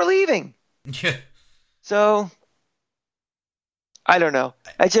mean, people were leaving. Yeah. So, I don't know.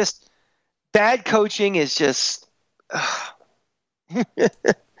 Bad coaching is just,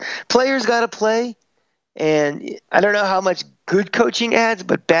 players got to play. And I don't know how much good coaching adds,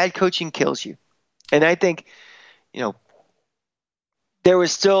 but bad coaching kills you. And I think, there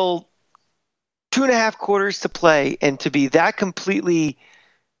was still 2.5 quarters to play, and to be that completely,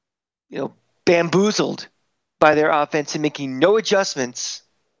 bamboozled by their offense and making no adjustments,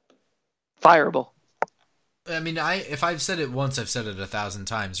 fireable. I mean, if I've said it once, I've said it 1,000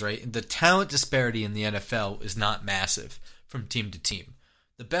 times, right? The talent disparity in the NFL is not massive from team to team.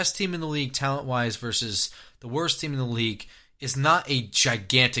 The best team in the league, talent-wise, versus the worst team in the league is not a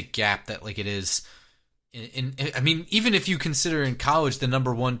gigantic gap that like it is. I mean, even if you consider in college the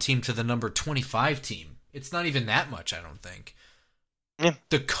number 1 team to the number 25 team, it's not even that much, I don't think. Yeah.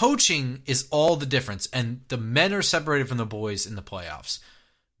 The coaching is all the difference, and the men are separated from the boys in the playoffs.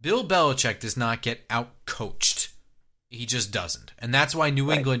 Bill Belichick does not get out-coached. He just doesn't. And that's why New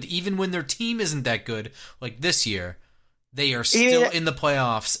England, even when their team isn't that good, like this year, they are still in the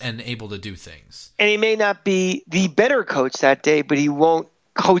playoffs and able to do things. And he may not be the better coach that day, but he won't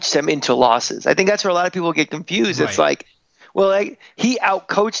coach them into losses. I think that's where a lot of people get confused. Right. It's like, well, he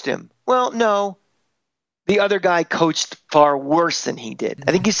out-coached him. Well, no. The other guy coached far worse than he did.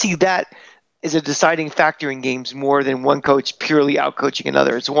 I think you see that as a deciding factor in games more than one coach purely out-coaching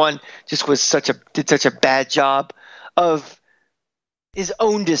another. It's one just did such a bad job of his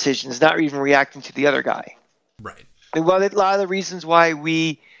own decisions, not even reacting to the other guy. Right. A lot of the reasons why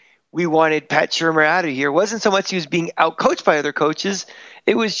we wanted Pat Shurmur out of here wasn't so much he was being outcoached by other coaches.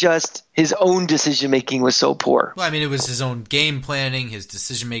 It was just his own decision making was so poor. Well, I mean, it was his own game planning, his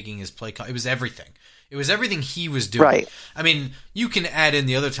decision making, his play. It was everything. It was everything he was doing. Right. I mean, you can add in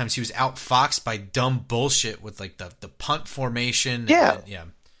the other times he was outfoxed by dumb bullshit with like the punt formation. Yeah. Yeah.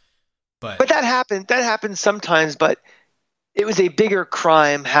 But that happened. That happens sometimes. But it was a bigger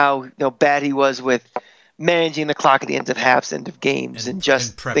crime how bad he was with managing the clock at the end of halves, end of games, and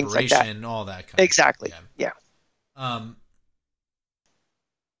just things like that. And all that kind exactly. of stuff. Yeah.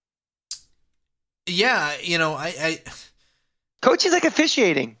 Yeah. I coaching is like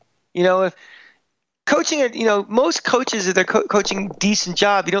officiating. If coaching, most coaches, if they're coaching a decent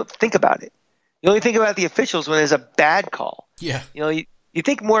job, you don't think about it. You only think about the officials when there's a bad call. Yeah. You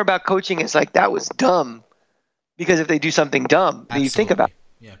think more about coaching as like, that was dumb, because if they do something dumb, then you think about it.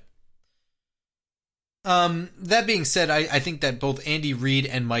 Yeah. That being said, I think that both Andy Reid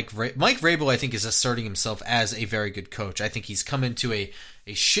and Mike Vrabel, I think, is asserting himself as a very good coach. I think he's come into a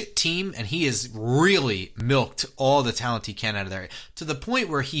shit team, and he has really milked all the talent he can out of there, to the point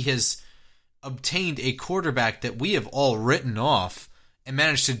where he has obtained a quarterback that we have all written off and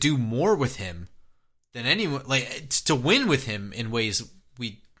managed to do more with him than anyone, like, to win with him in ways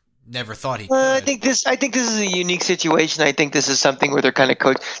we never thought he could. I think this is a unique situation. I think this is something where they're kind of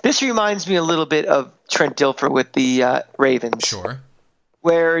coach. This reminds me a little bit of Trent Dilfer with the Ravens. Sure.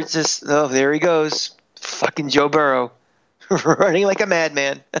 Where it's just, there he goes, fucking Joe Burrow, running like a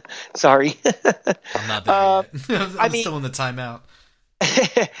madman. Sorry. I'm not there yet. I'm still in the timeout.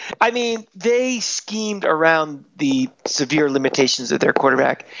 I mean, they schemed around the severe limitations of their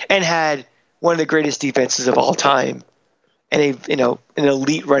quarterback and had one of the greatest defenses of all time, and an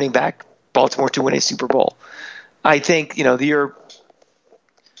elite running back, Baltimore, to win a Super Bowl. I think they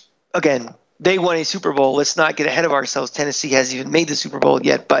won a Super Bowl. Let's not get ahead of ourselves. Tennessee hasn't even made the Super Bowl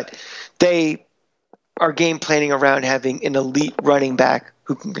yet, but they are game planning around having an elite running back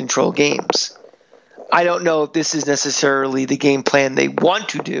who can control games. I don't know if this is necessarily the game plan they want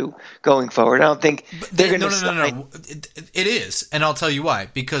to do going forward. I don't think they're going to. No. It is, and I'll tell you why.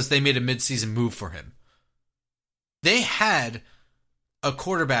 Because they made a midseason move for him. They had a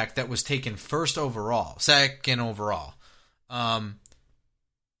quarterback that was taken second overall,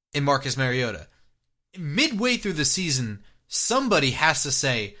 in Marcus Mariota. Midway through the season, somebody has to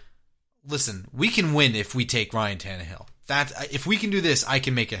say, "Listen, we can win if we take Ryan Tannehill. If we can do this, I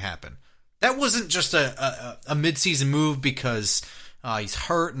can make it happen." That wasn't just a midseason move because he's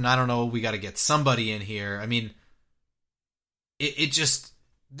hurt and I don't know, we got to get somebody in here. I mean,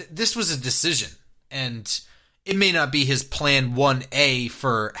 this was a decision, and it may not be his plan 1A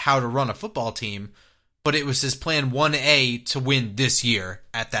for how to run a football team, but it was his plan 1A to win this year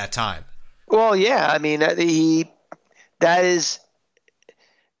at that time. Well, yeah, I mean, that's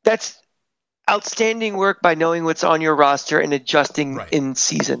outstanding work by knowing what's on your roster and adjusting in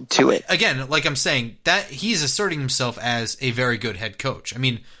season to it. Again, like I'm saying, that he's asserting himself as a very good head coach. I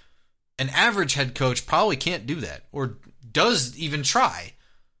mean, an average head coach probably can't do that, or does even try.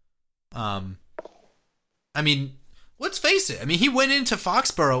 I mean, let's face it. I mean, he went into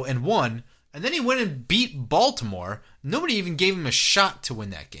Foxborough and won, and then he went and beat Baltimore. Nobody even gave him a shot to win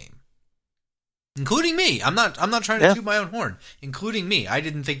that game, including me. I'm not trying to toot my own horn. Including me, I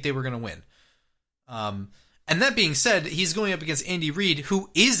didn't think they were going to win. And that being said, he's going up against Andy Reid, who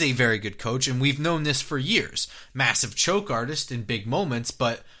is a very good coach, and we've known this for years. Massive choke artist in big moments,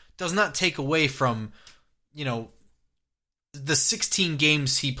 but does not take away from, the 16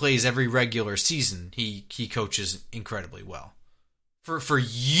 games he plays every regular season. He coaches incredibly well. For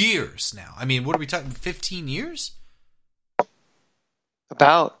years now. I mean, what are we talking, 15 years?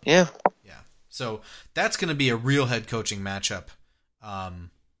 About, yeah. Yeah. So that's going to be a real head coaching matchup.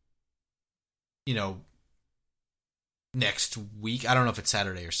 Next week. I don't know if it's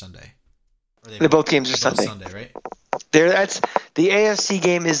Saturday or Sunday. Both games are Sunday. Sunday, right? That's the AFC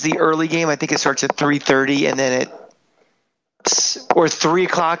game is the early game. I think it starts at 3:30, and then 3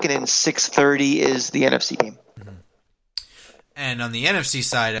 o'clock, and then 6:30 is the NFC game. Mm-hmm. And on the NFC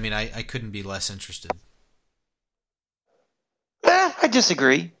side, I mean, I couldn't be less interested. I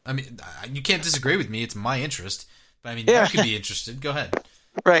disagree. I mean, you can't disagree with me. It's my interest. But I mean, yeah. You could be interested. Go ahead.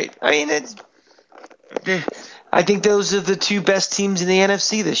 Right. I mean, I think those are the two best teams in the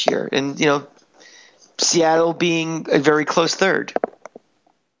NFC this year. And, Seattle being a very close third.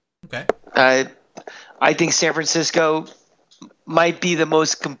 Okay. I think San Francisco might be the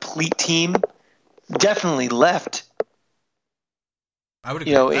most complete team. Definitely left. I would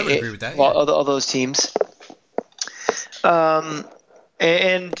agree. I would agree with that. Yeah. All those teams.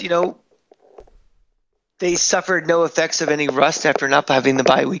 they suffered no effects of any rust after not having the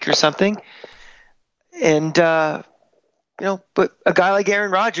bye week or something. And, but a guy like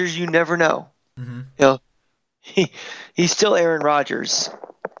Aaron Rodgers, you never know. Mm-hmm. He's still Aaron Rodgers.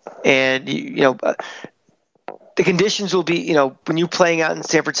 And, the conditions will be, when you're playing out in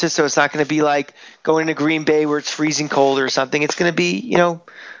San Francisco, it's not going to be like going to Green Bay where it's freezing cold or something. It's going to be,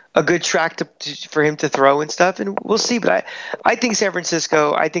 a good track for him to throw and stuff. And we'll see. But I think San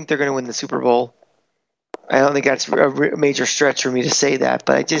Francisco, I think they're going to win the Super Bowl. I don't think that's a major stretch for me to say that.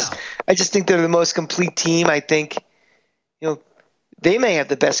 But I just think they're the most complete team. I think, they may have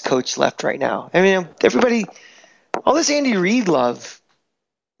the best coach left right now. I mean, everybody, all this Andy Reid love.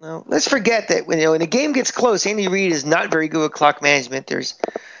 Let's forget that when a game gets close, Andy Reid is not very good with clock management.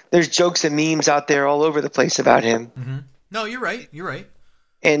 There's jokes and memes out there all over the place about him. Mm-hmm. No, you're right. You're right.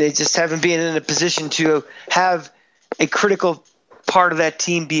 And they just haven't been in a position to have a critical part of that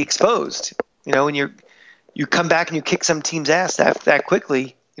team be exposed. When you come back and you kick some team's ass that quickly,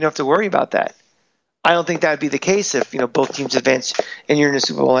 you don't have to worry about that. I don't think that would be the case if both teams advance and you're in a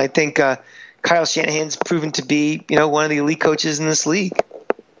Super Bowl. I think Kyle Shanahan's proven to be one of the elite coaches in this league.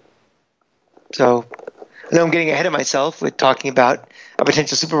 So I know I'm getting ahead of myself with talking about a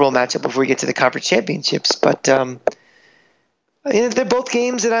potential Super Bowl matchup before we get to the conference championships, but they're both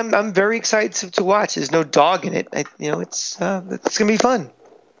games that I'm very excited to watch. There's no dog in it. It's going to be fun.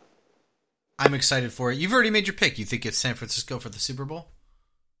 I'm excited for it. You've already made your pick. You think it's San Francisco for the Super Bowl?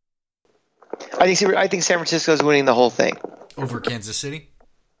 I think San Francisco is winning the whole thing over Kansas City.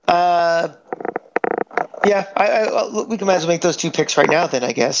 Yeah, we can might as well make those two picks right now. Then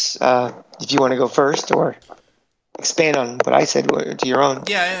I guess if you want to go first or expand on what I said to your own.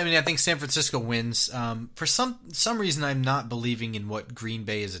 Yeah, I mean, I think San Francisco wins. For some reason, I'm not believing in what Green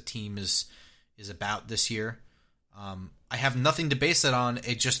Bay as a team is about this year. I have nothing to base that on.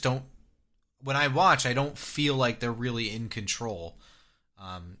 It just don't. When I watch, I don't feel like they're really in control.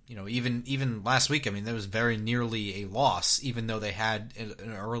 Even last week, I mean, there was very nearly a loss, even though they had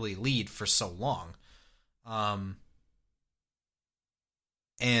an early lead for so long. And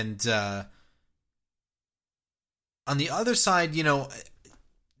on the other side,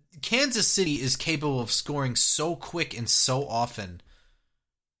 Kansas City is capable of scoring so quick and so often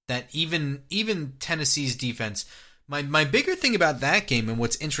that even Tennessee's defense. My bigger thing about that game and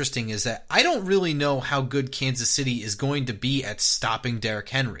what's interesting is that I don't really know how good Kansas City is going to be at stopping Derrick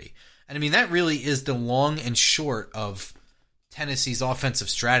Henry. And I mean, that really is the long and short of Tennessee's offensive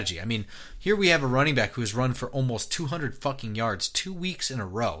strategy. I mean, here we have a running back who has run for almost 200 fucking yards 2 weeks in a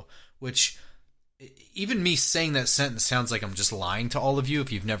row, which even me saying that sentence sounds like I'm just lying to all of you if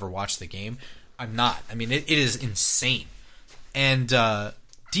you've never watched the game. I'm not. I mean, it is insane. And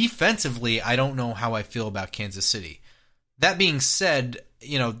defensively, I don't know how I feel about Kansas City. That being said,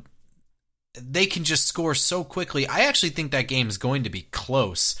 they can just score so quickly. I actually think that game is going to be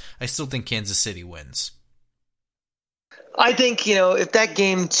close. I still think Kansas City wins. I think, if that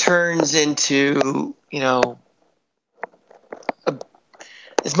game turns into,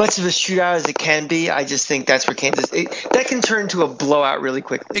 as much of a shootout as it can be, I just think that's where that can turn into a blowout really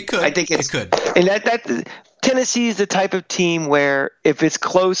quickly. It could. I think it could. And that Tennessee is the type of team where if it's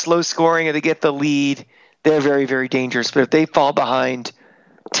close, low scoring, and they get the lead, they're very, very dangerous. But if they fall behind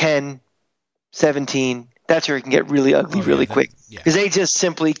 10, 17, that's where it can get really ugly really quick. Because they just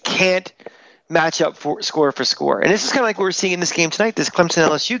simply can't match up for score for score. And this is kind of like what we're seeing in this game tonight, this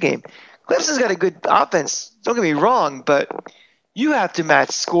Clemson-LSU game. Clemson's got a good offense. Don't get me wrong, but you have to match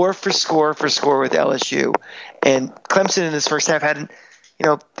score for score for score with LSU. And Clemson in this first half hadn't,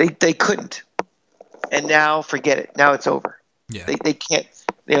 they couldn't. And now, forget it. Now it's over. Yeah. They can't.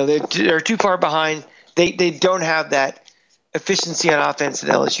 They're too far behind. They don't have that efficiency on offense that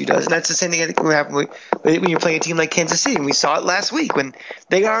LSU does, and that's the same thing I think will happen when you're playing a team like Kansas City. And we saw it last week when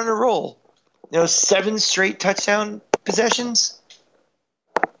they got on a roll. 7 straight touchdown possessions.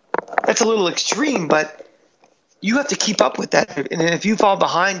 That's a little extreme, but you have to keep up with that. And if you fall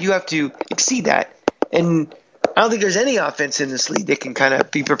behind, you have to exceed that. And I don't think there's any offense in this league that can kind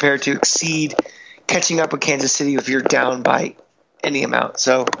of be prepared to exceed catching up with Kansas City if you're down by any amount.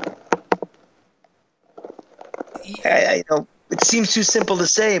 So I know it seems too simple to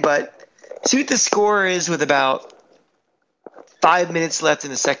say, but see what the score is with about 5 minutes left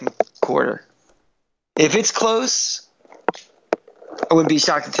in the second quarter. If it's close, I wouldn't be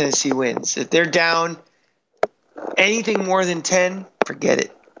shocked if Tennessee wins. If they're down anything more than 10, forget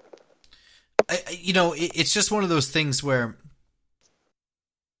it. It's just one of those things where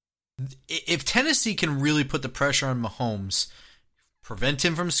if Tennessee can really put the pressure on Mahomes, prevent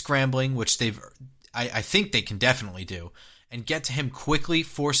him from scrambling, which I think they can definitely do, and get to him quickly,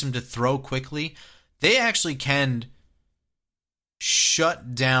 force him to throw quickly, they actually can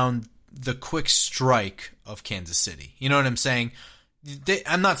shut down the quick strike of Kansas City. You know what I'm saying?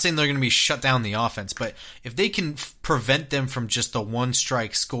 I'm not saying they're going to be shut down the offense, but if they can prevent them from just the one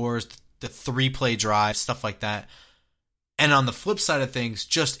strike scores, the 3-play drive, stuff like that, and on the flip side of things,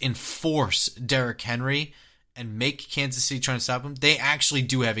 just enforce Derrick Henry and make Kansas City try to stop him, they actually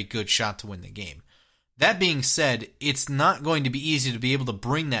do have a good shot to win the game. That being said, it's not going to be easy to be able to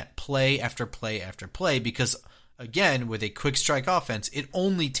bring that play after play after play because, again, with a quick strike offense, it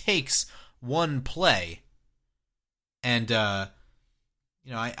only takes one play. And,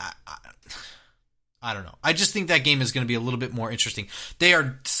 I don't know. I just think that game is going to be a little bit more interesting. They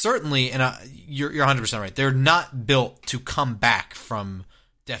are certainly, and you're 100% right, they're not built to come back from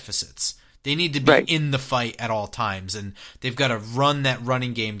deficits. They need to be in the fight at all times, and they've got to run that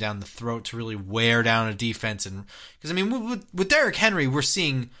running game down the throat to really wear down a defense. And because, I mean, with Derrick Henry, we're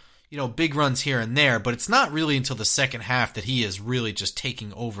seeing, big runs here and there, but it's not really until the second half that he is really just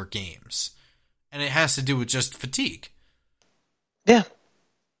taking over games. And it has to do with just fatigue. Yeah.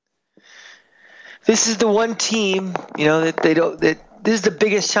 This is the one team, that this is the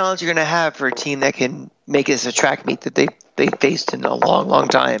biggest challenge you're going to have for a team that can make it as a track meet that they faced in a long, long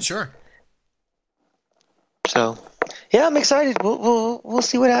time. Sure. So, yeah, I'm excited. We'll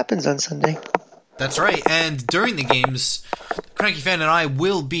see what happens on Sunday. That's right. And during the games, Cranky Fan and I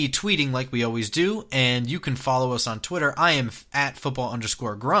will be tweeting like we always do, and you can follow us on Twitter. I am at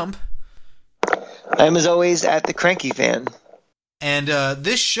 @football_grump. I am, as always, at the Cranky Fan. And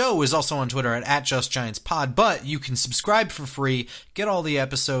this show is also on Twitter at @JustGiantsPod, but you can subscribe for free, get all the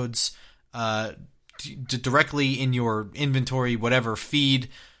episodes directly in your inventory, whatever feed.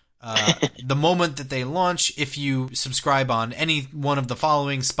 The moment that they launch, if you subscribe on any one of the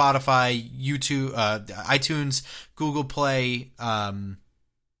following: Spotify, YouTube, iTunes, Google Play, SoundCloud,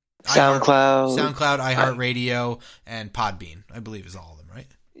 iHeartRadio, and Podbean, I believe is all of them, right?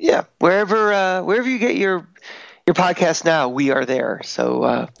 Yeah, wherever you get your podcast now, we are there.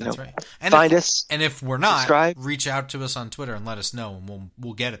 So that's right. And find us. And if we're not, subscribe. Reach out to us on Twitter and let us know, and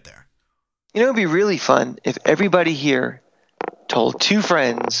we'll get it there. It'd be really fun if everybody here told 2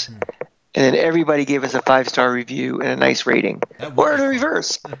 friends, and then everybody gave us a 5-star review and a nice rating. Or the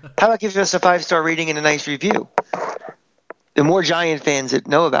reverse. How about giving us a 5-star rating and a nice review? The more Giant fans that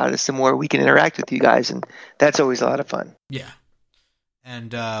know about us, the more we can interact with you guys, and that's always a lot of fun. Yeah.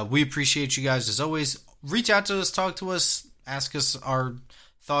 And we appreciate you guys as always. Reach out to us, talk to us, ask us our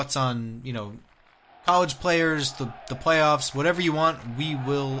thoughts on, college players, the playoffs, whatever you want, we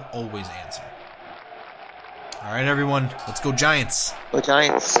will always answer. All right, everyone, let's go Giants. Go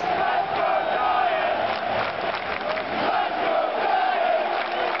Giants.